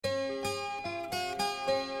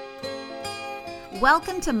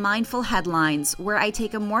Welcome to Mindful Headlines, where I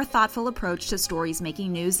take a more thoughtful approach to stories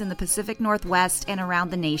making news in the Pacific Northwest and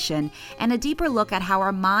around the nation, and a deeper look at how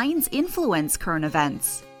our minds influence current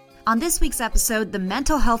events. On this week's episode, the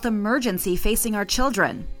mental health emergency facing our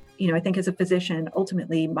children. I think as a physician,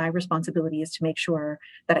 ultimately, my responsibility is to make sure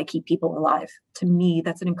that I keep people alive. To me,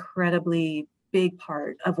 that's an incredibly big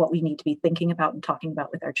part of what we need to be thinking about and talking about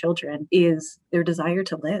with our children is their desire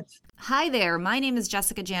to live. Hi there, my name is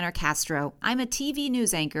Jessica Janner Castro. I'm a TV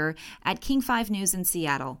news anchor at King 5 News in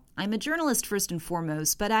Seattle. I'm a journalist first and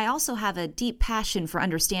foremost, but I also have a deep passion for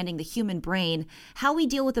understanding the human brain, how we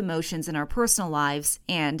deal with emotions in our personal lives,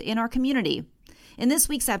 and in our community. In this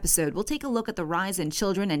week's episode, we'll take a look at the rise in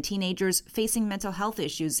children and teenagers facing mental health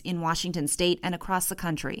issues in Washington state and across the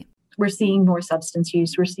country. We're seeing more substance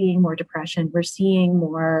use. We're seeing more depression. We're seeing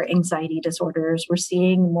more anxiety disorders. We're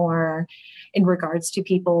seeing more in regards to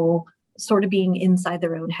people sort of being inside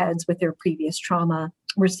their own heads with their previous trauma.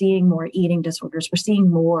 We're seeing more eating disorders. We're seeing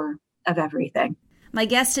more of everything. My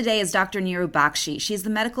guest today is Dr. Neeru Bakshi. She's the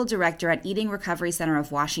medical director at Eating Recovery Center of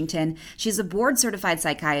Washington. She's a board-certified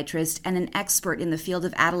psychiatrist and an expert in the field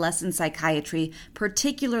of adolescent psychiatry,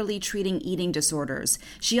 particularly treating eating disorders.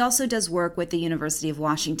 She also does work with the University of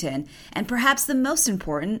Washington. And perhaps the most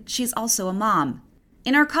important, she's also a mom.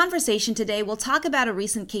 In our conversation today, we'll talk about a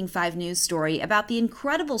recent King 5 News story about the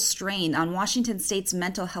incredible strain on Washington state's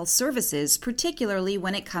mental health services, particularly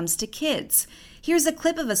when it comes to kids. Here's a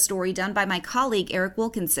clip of a story done by my colleague, Eric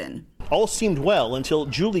Wilkinson. All seemed well until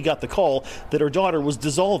Julie got the call that her daughter was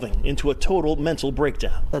dissolving into a total mental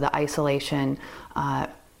breakdown. So the isolation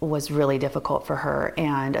was really difficult for her,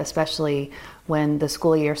 and especially when the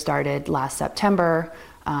school year started last September,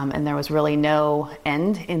 and there was really no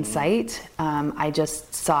end in sight. I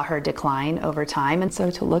just saw her decline over time. And so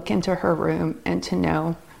to look into her room and to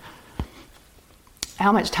know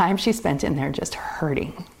how much time she spent in there just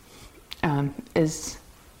hurting,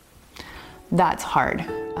 that's hard.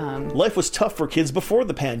 Life was tough for kids before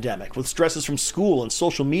the pandemic, with stresses from school and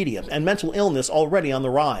social media and mental illness already on the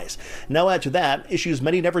rise. Now add to that issues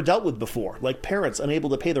many never dealt with before, like parents unable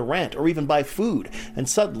to pay the rent or even buy food, and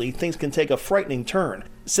suddenly things can take a frightening turn.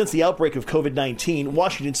 Since the outbreak of COVID-19,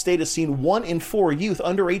 Washington state has seen 1 in 4 youth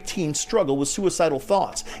under 18 struggle with suicidal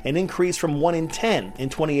thoughts, an increase from 1 in 10 in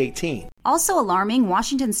 2018. Also alarming,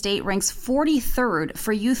 Washington state ranks 43rd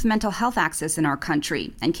for youth mental health access in our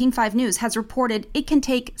country, and King 5 News has reported it can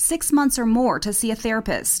take 6 months or more to see a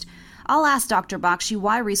therapist. I'll ask Dr. Bakshi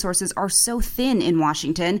why resources are so thin in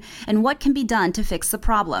Washington and what can be done to fix the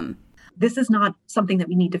problem. This is not something that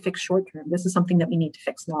we need to fix short term. This is something that we need to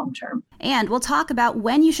fix long term. And we'll talk about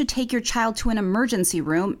when you should take your child to an emergency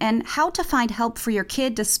room and how to find help for your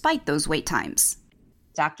kid despite those wait times.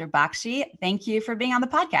 Dr. Bakshi, thank you for being on the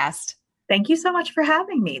podcast. Thank you so much for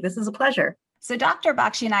having me. This is a pleasure. So Dr.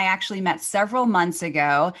 Bakshi and I actually met several months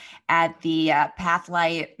ago at the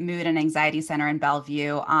Pathlight Mood and Anxiety Center in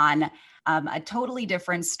Bellevue on a totally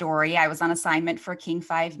different story. I was on assignment for King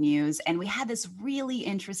 5 News, and we had this really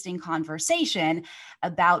interesting conversation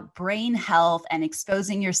about brain health and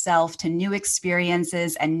exposing yourself to new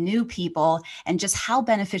experiences and new people and just how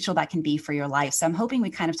beneficial that can be for your life. So I'm hoping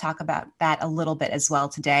we kind of talk about that a little bit as well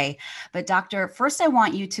today. But Doctor, first I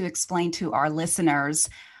want you to explain to our listeners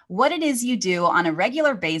what it is you do on a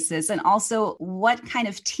regular basis and also what kind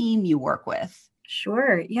of team you work with.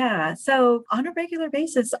 Sure. Yeah. So on a regular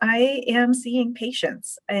basis, I am seeing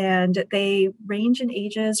patients, and they range in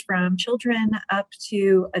ages from children up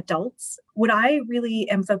to adults. What I really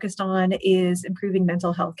am focused on is improving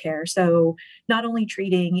mental health care. So not only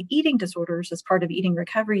treating eating disorders as part of Eating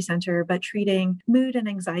Recovery Center, but treating mood and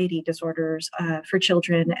anxiety disorders for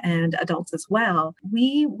children and adults as well.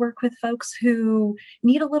 We work with folks who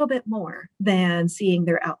need a little bit more than seeing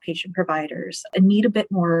their outpatient providers and need a bit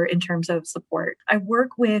more in terms of support. I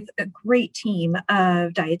work with a great team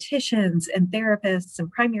of dietitians and therapists and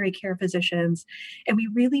primary care physicians, and we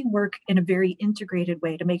really work in a very integrated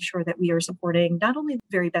way to make sure that we are supporting not only the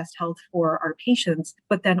very best health for our patients,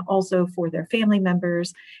 but then also for their family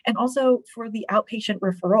members and also for the outpatient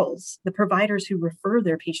referrals, the providers who refer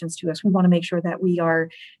their patients to us. We want to make sure that we are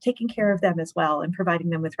taking care of them as well and providing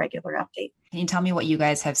them with regular updates. Can you tell me what you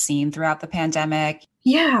guys have seen throughout the pandemic?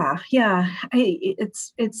 Yeah.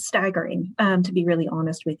 It's staggering, to be really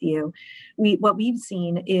honest with you. What we've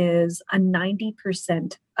seen is a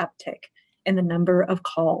 90% uptick in the number of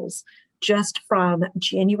calls just from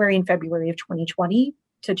January and February of 2020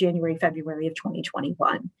 to January, February of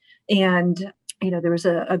 2021. And there was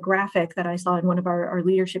a graphic that I saw in one of our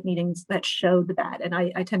leadership meetings that showed that. And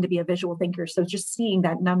I tend to be a visual thinker. So just seeing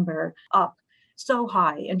that number up so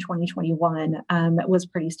high in 2021 was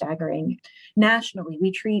pretty staggering. Nationally,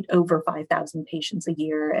 we treat over 5,000 patients a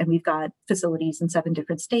year, and we've got facilities in 7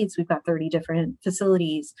 different states. We've got 30 different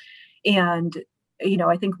facilities. And,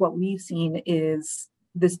 I think what we've seen is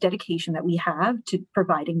this dedication that we have to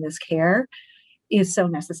providing this care is so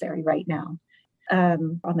necessary right now.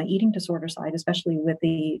 On the eating disorder side, especially with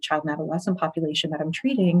the child and adolescent population that I'm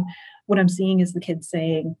treating, what I'm seeing is the kids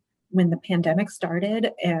saying, when the pandemic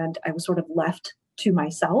started and I was sort of left to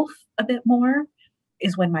myself a bit more,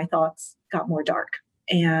 is when my thoughts got more dark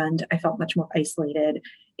and I felt much more isolated.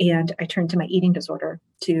 And I turned to my eating disorder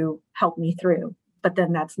to help me through. But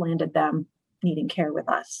then that's landed them needing care with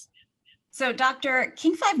us. So, Dr.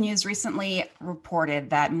 King 5 News recently reported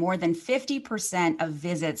that more than 50% of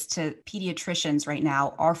visits to pediatricians right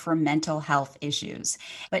now are for mental health issues.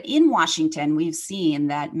 But in Washington, we've seen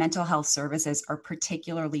that mental health services are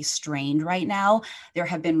particularly strained right now. There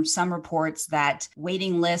have been some reports that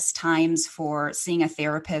waiting list times for seeing a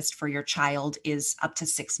therapist for your child is up to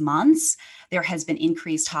 6 months. There has been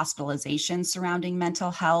increased hospitalization surrounding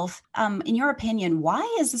mental health. In your opinion,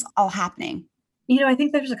 why is this all happening? I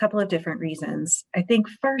think there's a couple of different reasons. I think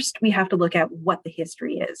first we have to look at what the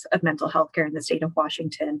history is of mental health care in the state of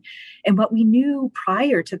Washington. And what we knew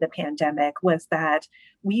prior to the pandemic was that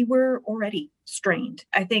we were already strained.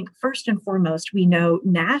 I think first and foremost, we know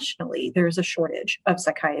nationally there's a shortage of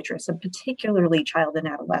psychiatrists, and particularly child and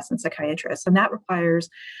adolescent psychiatrists. And that requires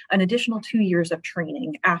an additional 2 years of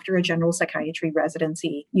training after a general psychiatry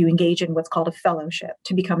residency. You engage in what's called a fellowship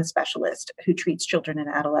to become a specialist who treats children and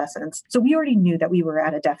adolescents. So we already knew that we were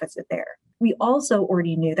at a deficit there. We also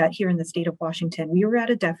already knew that here in the state of Washington, we were at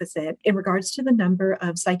a deficit in regards to the number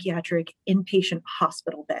of psychiatric inpatient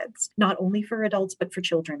hospital beds, not only for adults, but for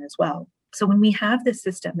children as well. So when we have this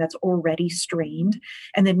system that's already strained,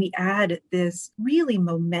 and then we add this really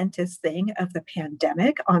momentous thing of the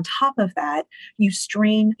pandemic on top of that, you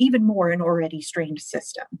strain even more an already strained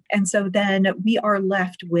system. And so then we are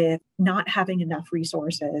left with not having enough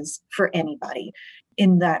resources for anybody.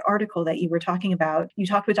 In that article that you were talking about, you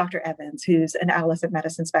talked with Dr. Evans, who's an adolescent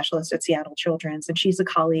medicine specialist at Seattle Children's, and she's a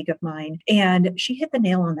colleague of mine. And she hit the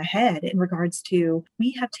nail on the head in regards to,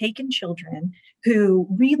 we have taken children who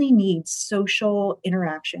really need social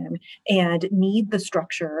interaction and need the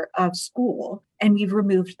structure of school, and we've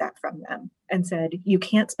removed that from them and said, you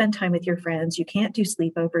can't spend time with your friends, you can't do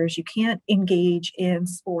sleepovers, you can't engage in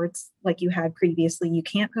sports like you had previously, you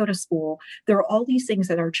can't go to school. There are all these things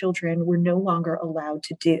that our children were no longer allowed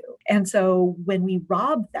to do. And so when we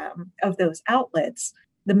rob them of those outlets,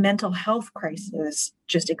 the mental health crisis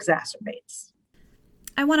just exacerbates.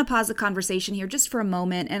 I want to pause the conversation here just for a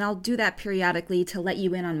moment, and I'll do that periodically to let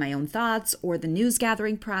you in on my own thoughts or the news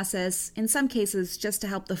gathering process, in some cases just to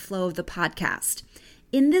help the flow of the podcast.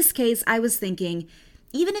 In this case, I was thinking,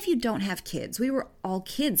 even if you don't have kids, we were all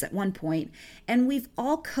kids at one point, and we've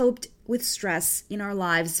all coped with stress in our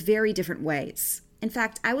lives very different ways. In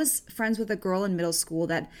fact, I was friends with a girl in middle school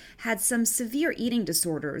that had some severe eating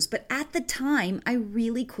disorders, but at the time, I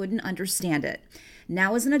really couldn't understand it.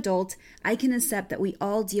 Now as an adult, I can accept that we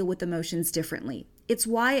all deal with emotions differently. It's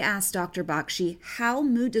why I asked Dr. Bakshi how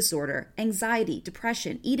mood disorder, anxiety,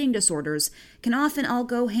 depression, eating disorders can often all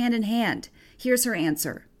go hand in hand. Here's her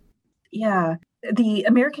answer. Yeah. The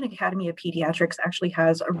American Academy of Pediatrics actually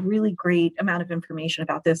has a really great amount of information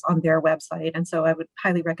about this on their website. And so I would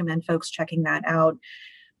highly recommend folks checking that out.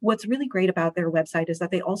 What's really great about their website is that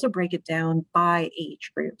they also break it down by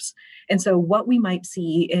age groups. And so what we might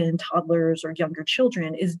see in toddlers or younger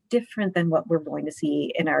children is different than what we're going to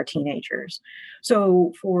see in our teenagers.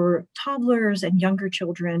 So for toddlers and younger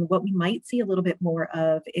children, what we might see a little bit more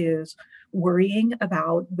of is worrying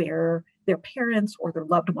about where their parents or their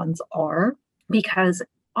loved ones are, because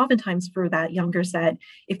oftentimes for that younger set,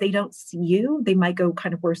 if they don't see you, they might go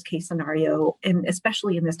kind of worst case scenario. And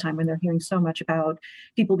especially in this time when they're hearing so much about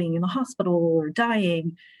people being in the hospital or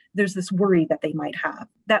dying, there's this worry that they might have.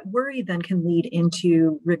 That worry then can lead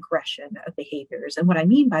into regression of behaviors. And what I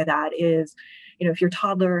mean by that is, if your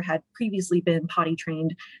toddler had previously been potty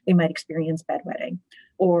trained, they might experience bedwetting.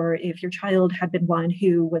 Or if your child had been one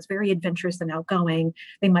who was very adventurous and outgoing,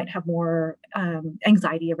 they might have more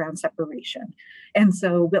anxiety around separation. And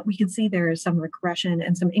so what we can see there is some regression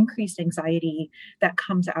and some increased anxiety that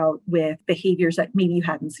comes out with behaviors that maybe you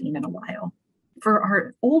hadn't seen in a while. For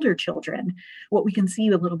our older children, what we can see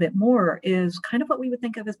a little bit more is kind of what we would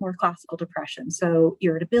think of as more classical depression. So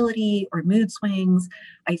irritability or mood swings,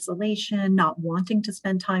 isolation, not wanting to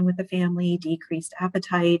spend time with the family, decreased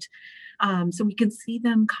appetite. So we can see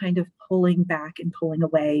them kind of pulling back and pulling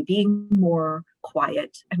away, being more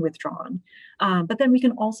quiet and withdrawn. But then we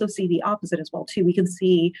can also see the opposite as well, too. We can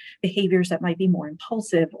see behaviors that might be more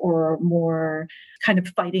impulsive or more kind of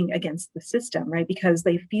fighting against the system, right? Because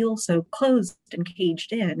they feel so closed and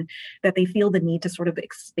caged in that they feel the need to sort of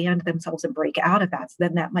expand themselves and break out of that. So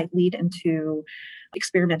then that might lead into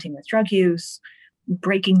experimenting with drug use,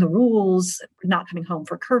 breaking the rules, not coming home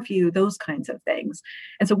for curfew, those kinds of things.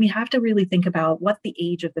 And so we have to really think about what the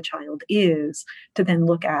age of the child is to then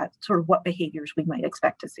look at sort of what behaviors we might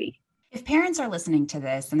expect to see. If parents are listening to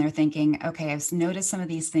this and they're thinking, okay, I've noticed some of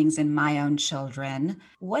these things in my own children,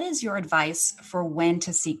 what is your advice for when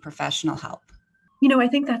to seek professional help? I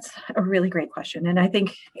think that's a really great question. And I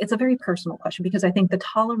think it's a very personal question because I think the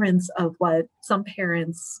tolerance of what some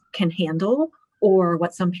parents can handle or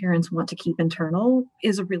what some parents want to keep internal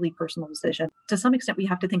is a really personal decision. To some extent, we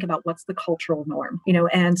have to think about what's the cultural norm,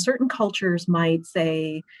 and certain cultures might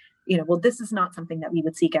say, well, this is not something that we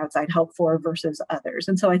would seek outside help for versus others.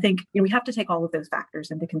 And so I think we have to take all of those factors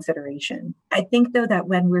into consideration. I think, though, that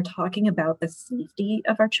when we're talking about the safety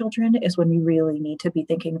of our children is when we really need to be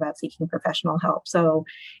thinking about seeking professional help. So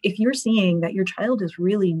if you're seeing that your child is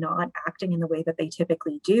really not acting in the way that they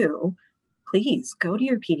typically do, please go to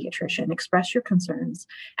your pediatrician, express your concerns.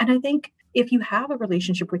 And I think if you have a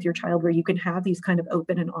relationship with your child where you can have these kind of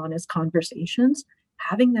open and honest conversations,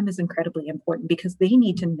 having them is incredibly important because they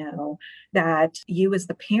need to know that you as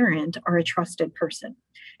the parent are a trusted person.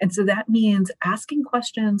 And so that means asking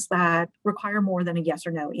questions that require more than a yes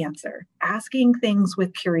or no answer, asking things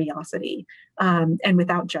with curiosity and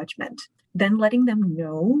without judgment, then letting them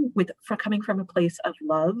know coming from a place of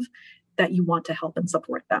love that you want to help and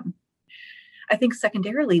support them. I think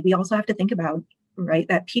secondarily, we also have to think about, right,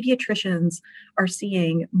 that pediatricians are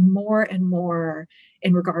seeing more and more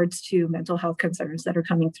in regards to mental health concerns that are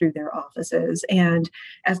coming through their offices. And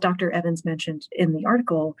as Dr. Evans mentioned in the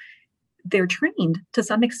article, they're trained to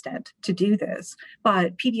some extent to do this,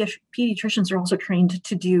 but pediatricians are also trained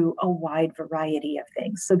to do a wide variety of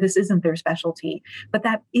things. So this isn't their specialty, but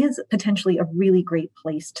that is potentially a really great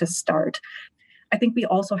place to start. I think we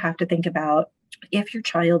also have to think about if your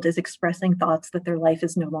child is expressing thoughts that their life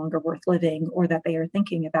is no longer worth living or that they are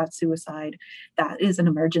thinking about suicide, that is an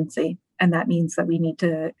emergency. And that means that we need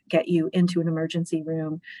to get you into an emergency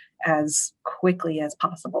room as quickly as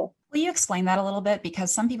possible. Will you explain that a little bit?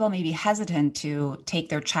 Because some people may be hesitant to take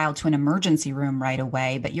their child to an emergency room right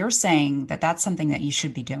away, but you're saying that that's something that you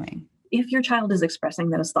should be doing. If your child is expressing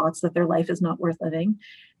those thoughts that their life is not worth living,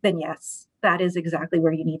 then yes, that is exactly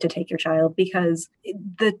where you need to take your child because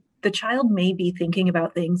the child may be thinking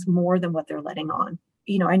about things more than what they're letting on.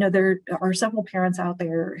 I know there are several parents out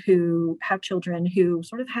there who have children who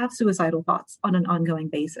sort of have suicidal thoughts on an ongoing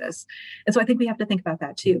basis. And so I think we have to think about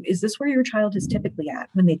that too. Is this where your child is typically at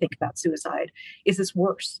when they think about suicide? Is this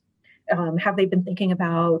worse? Have they been thinking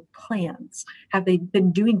about plans? Have they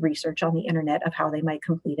been doing research on the internet of how they might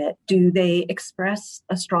complete it? Do they express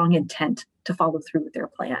a strong intent to follow through with their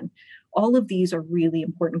plan? All of these are really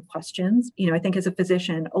important questions. I think as a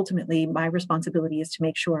physician, ultimately, my responsibility is to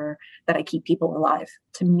make sure that I keep people alive.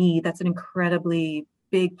 To me, that's an incredibly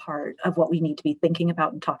big part of what we need to be thinking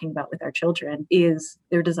about and talking about with our children is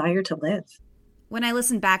their desire to live. When I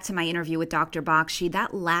listened back to my interview with Dr. Bakshi,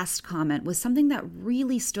 that last comment was something that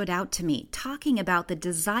really stood out to me, talking about the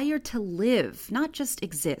desire to live, not just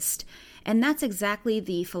exist. And that's exactly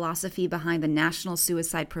the philosophy behind the National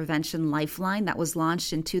Suicide Prevention Lifeline that was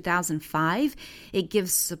launched in 2005. It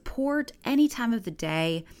gives support any time of the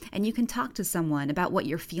day, and you can talk to someone about what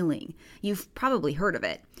you're feeling. You've probably heard of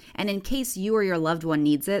it. And in case you or your loved one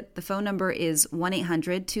needs it, the phone number is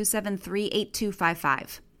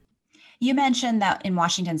 1-800-273-8255. You mentioned that in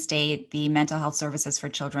Washington State, the mental health services for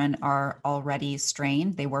children are already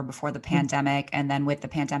strained. They were before the pandemic. And then with the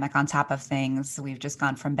pandemic on top of things, we've just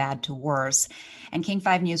gone from bad to worse. And King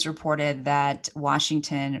 5 News reported that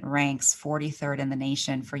Washington ranks 43rd in the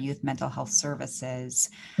nation for youth mental health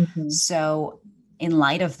services. Mm-hmm. So in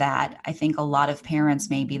light of that, I think a lot of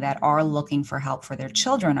parents maybe that are looking for help for their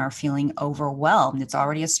children are feeling overwhelmed. It's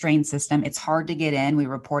already a strained system. It's hard to get in. We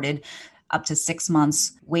reported up to 6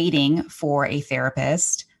 months waiting for a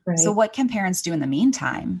therapist. Right. So what can parents do in the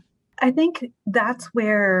meantime? I think that's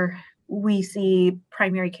where we see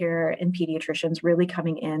primary care and pediatricians really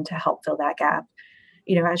coming in to help fill that gap.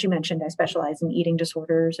 As you mentioned, I specialize in eating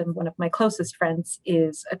disorders, and one of my closest friends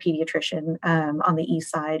is a pediatrician on the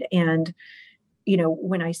East Side. And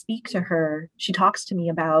when I speak to her, she talks to me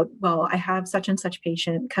about, well, I have such and such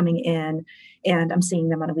patient coming in and I'm seeing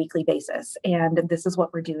them on a weekly basis. And this is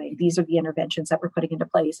what we're doing. These are the interventions that we're putting into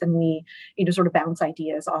place. And we, sort of bounce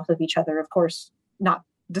ideas off of each other. Of course, not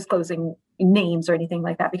disclosing names or anything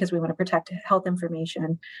like that because we want to protect health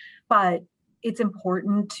information. But it's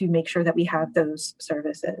important to make sure that we have those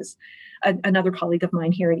services. Another colleague of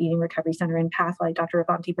mine here at Eating Recovery Center in Pathlight, Dr.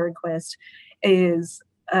 Avanti Bergquist, is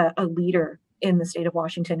a leader in the state of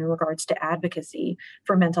Washington in regards to advocacy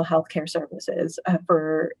for mental health care services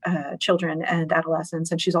for children and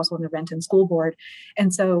adolescents. And she's also on the Renton School Board.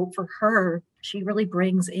 And so for her, she really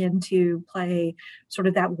brings into play sort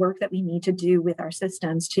of that work that we need to do with our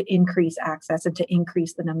systems to increase access and to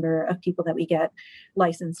increase the number of people that we get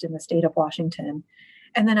licensed in the state of Washington.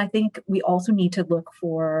 And then I think we also need to look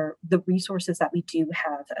for the resources that we do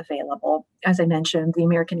have available. As I mentioned, the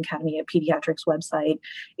American Academy of Pediatrics website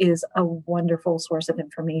is a wonderful source of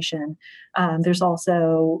information. There's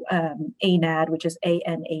also ANAD, which is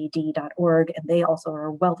ANAD.org, and they also are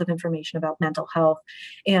a wealth of information about mental health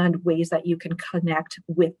and ways that you can connect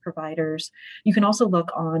with providers. You can also look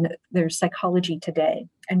on there's Psychology Today,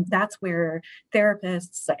 and that's where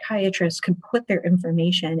therapists, psychiatrists can put their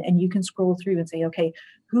information, and you can scroll through and say, okay,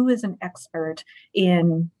 who is an expert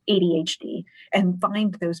in ADHD, and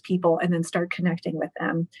find those people and then start connecting with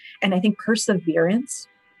them. And I think perseverance,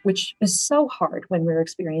 which is so hard when we're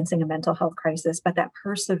experiencing a mental health crisis, but that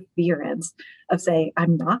perseverance of saying,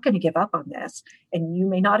 I'm not going to give up on this. And you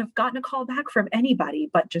may not have gotten a call back from anybody,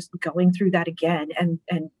 but just going through that again and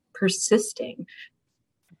persisting.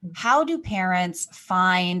 How do parents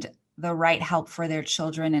find the right help for their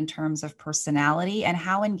children in terms of personality, and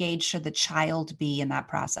how engaged should the child be in that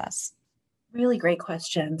process? Really great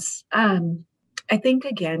questions. I think,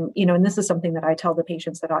 again, and this is something that I tell the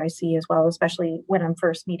patients that I see as well, especially when I'm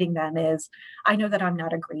first meeting them, is I know that I'm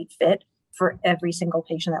not a great fit for every single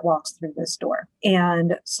patient that walks through this door.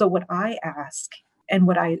 And so what I ask and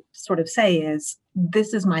what I sort of say is,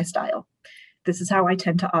 this is my style. This is how I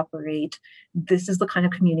tend to operate. This is the kind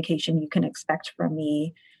of communication you can expect from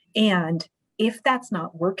me. And if that's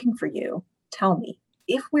not working for you, tell me.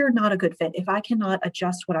 If we're not a good fit, if I cannot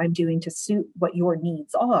adjust what I'm doing to suit what your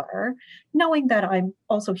needs are, knowing that I'm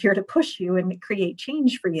also here to push you and create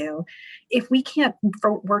change for you, if we can't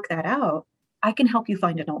work that out, I can help you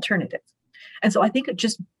find an alternative. And so I think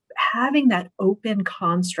just having that open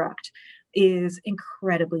construct is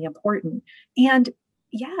incredibly important. And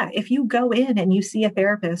yeah, if you go in and you see a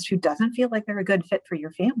therapist who doesn't feel like they're a good fit for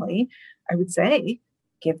your family, I would say,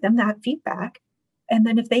 give them that feedback. And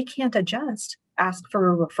then if they can't adjust, ask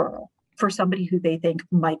for a referral for somebody who they think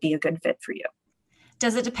might be a good fit for you.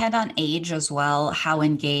 Does it depend on age as well, how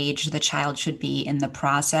engaged the child should be in the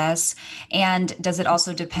process? And does it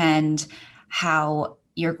also depend how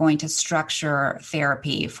you're going to structure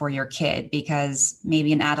therapy for your kid? Because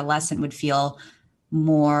maybe an adolescent would feel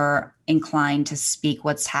more inclined to speak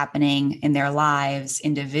what's happening in their lives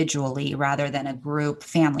individually rather than a group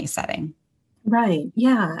family setting. Right.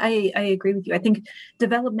 Yeah, I agree with you. I think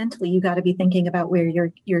developmentally, you got to be thinking about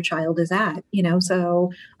where your child is at,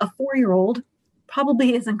 so a 4-year-old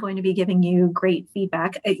probably isn't going to be giving you great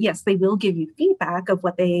feedback. Yes, they will give you feedback of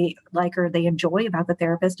what they like or they enjoy about the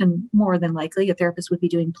therapist. And more than likely, a therapist would be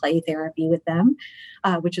doing play therapy with them,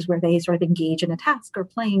 which is where they sort of engage in a task or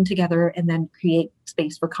playing together and then create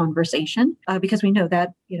space for conversation, because we know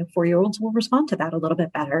that 4-year-olds will respond to that a little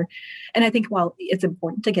bit better. And I think while it's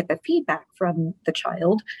important to get the feedback from the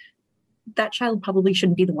child, that child probably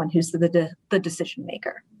shouldn't be the one who's the decision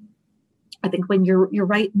maker. I think when you're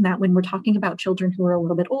right in that when we're talking about children who are a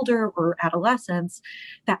little bit older or adolescents,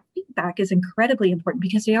 that feedback is incredibly important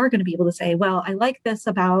because they are going to be able to say, well, I like this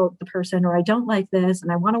about the person, or I don't like this,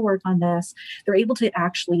 and I want to work on this. They're able to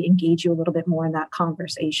actually engage you a little bit more in that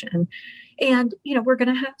conversation. And, we're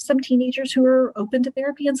going to have some teenagers who are open to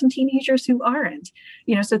therapy and some teenagers who aren't,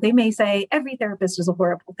 so they may say every therapist is a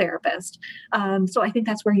horrible therapist. So I think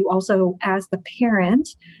that's where you also, as the parent,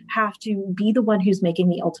 have to be the one who's making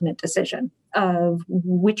the ultimate decision of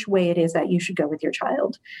which way it is that you should go with your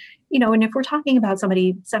child. And if we're talking about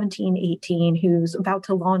somebody 17, 18 who's about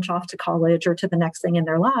to launch off to college or to the next thing in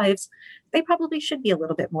their lives, they probably should be a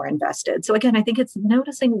little bit more invested. So again, I think it's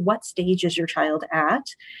noticing what stage is your child at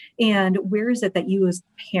and where is it that you as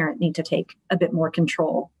a parent need to take a bit more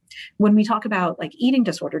control. When we talk about like eating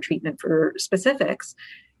disorder treatment for specifics,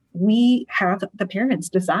 we have the parents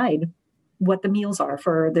decide what the meals are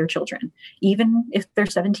for their children, even if they're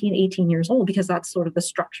 17, 18 years old, because that's sort of the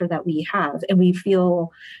structure that we have. And we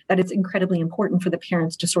feel that it's incredibly important for the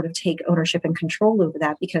parents to sort of take ownership and control over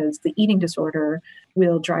that because the eating disorder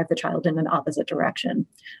will drive the child in an opposite direction.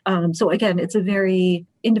 So again, it's a very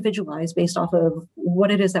individualized based off of what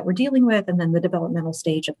it is that we're dealing with and then the developmental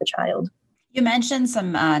stage of the child. You mentioned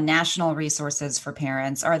some national resources for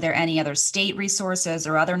parents. Are there any other state resources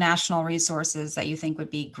or other national resources that you think would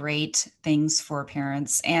be great things for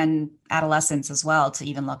parents and adolescents as well to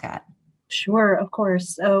even look at? Sure, of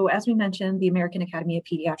course. So, as we mentioned, the American Academy of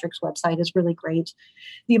Pediatrics website is really great.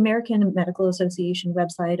 The American Medical Association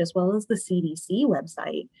website, as well as the CDC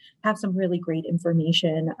website, have some really great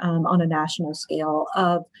information on a national scale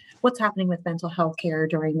of what's happening with mental health care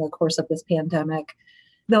during the course of this pandemic.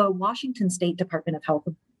 The Washington State Department of Health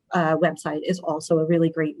website is also a really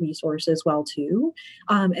great resource as well, too.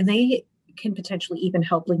 And they can potentially even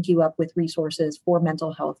help link you up with resources for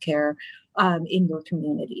mental health care in your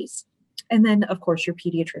communities. And then, of course, your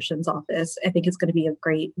pediatrician's office, I think, is going to be a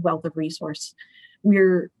great wealth of resource.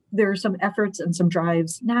 There are some efforts and some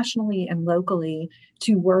drives nationally and locally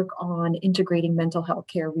to work on integrating mental health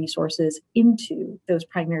care resources into those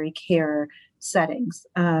primary care settings.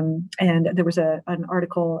 And there was an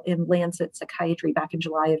article in Lancet Psychiatry back in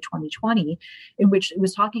July of 2020, in which it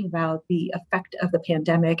was talking about the effect of the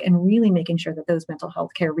pandemic and really making sure that those mental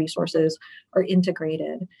health care resources are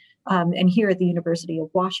integrated. And here at the University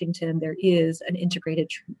of Washington, there is an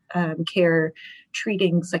integrated care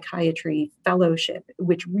treating psychiatry fellowship,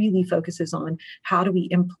 which really focuses on how do we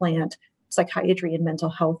implant psychiatry and mental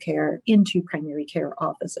health care into primary care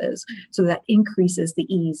offices. So that increases the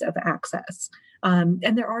ease of access.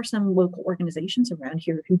 And there are some local organizations around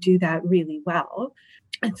here who do that really well.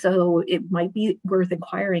 And so it might be worth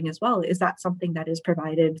inquiring as well. Is that something that is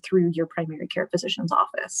provided through your primary care physician's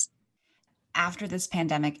office? After this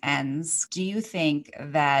pandemic ends, do you think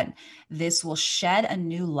that this will shed a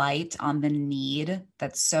new light on the need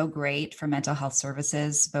that's so great for mental health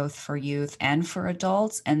services, both for youth and for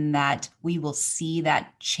adults, and that we will see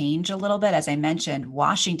that change a little bit? As I mentioned,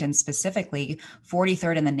 Washington specifically,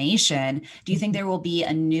 43rd in the nation. Do you think there will be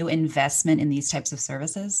a new investment in these types of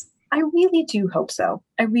services? I really do hope so.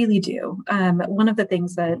 I really do. One of the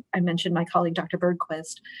things that I mentioned, my colleague, Dr.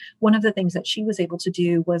 Bergquist, one of the things that she was able to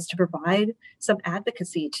do was to provide some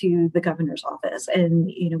advocacy to the governor's office. And,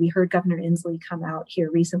 we heard Governor Inslee come out here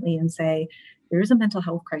recently and say, there is a mental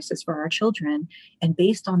health crisis for our children. And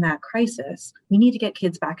based on that crisis, we need to get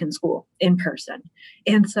kids back in school in person.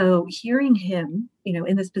 And so hearing him,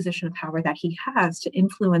 in this position of power that he has to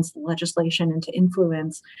influence the legislation and to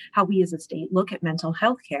influence how we as a state look at mental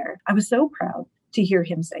health care, I was so proud to hear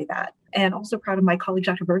him say that. And also proud of my colleague,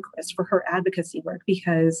 Dr. Bergquist, for her advocacy work,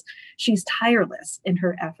 because she's tireless in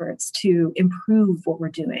her efforts to improve what we're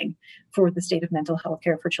doing for the state of mental health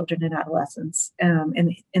care for children and adolescents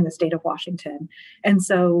in the state of Washington. And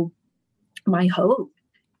so my hope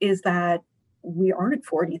is that we aren't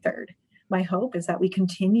 43rd. My hope is that we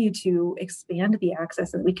continue to expand the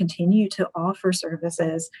access, and we continue to offer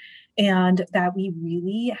services, and that we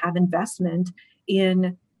really have investment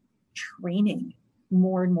in training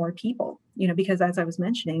more and more people, because as I was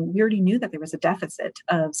mentioning, we already knew that there was a deficit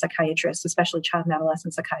of psychiatrists, especially child and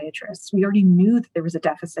adolescent psychiatrists. We already knew that there was a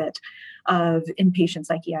deficit of inpatient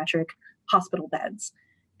psychiatric hospital beds.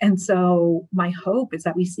 And so my hope is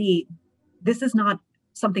that we see this is not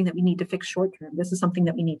something that we need to fix short term. This is something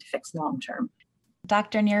that we need to fix long term.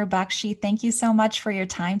 Dr. Neeru Bakshi, thank you so much for your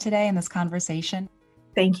time today in this conversation.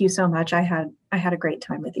 Thank you so much. I had a great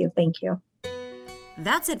time with you. Thank you.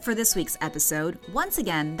 That's it for this week's episode. Once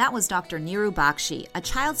again, that was Dr. Neeru Bakshi, a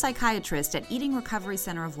child psychiatrist at Eating Recovery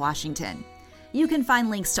Center of Washington. You can find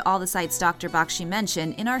links to all the sites Dr. Bakshi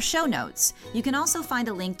mentioned in our show notes. You can also find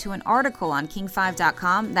a link to an article on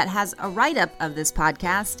king5.com that has a write-up of this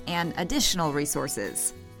podcast and additional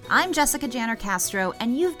resources. I'm Jessica Janner Castro,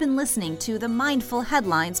 and you've been listening to the Mindful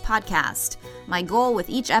Headlines podcast. My goal with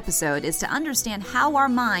each episode is to understand how our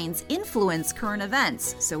minds influence current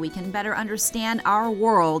events so we can better understand our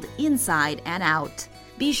world inside and out.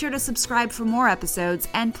 Be sure to subscribe for more episodes,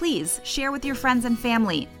 and please share with your friends and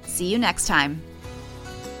family. See you next time.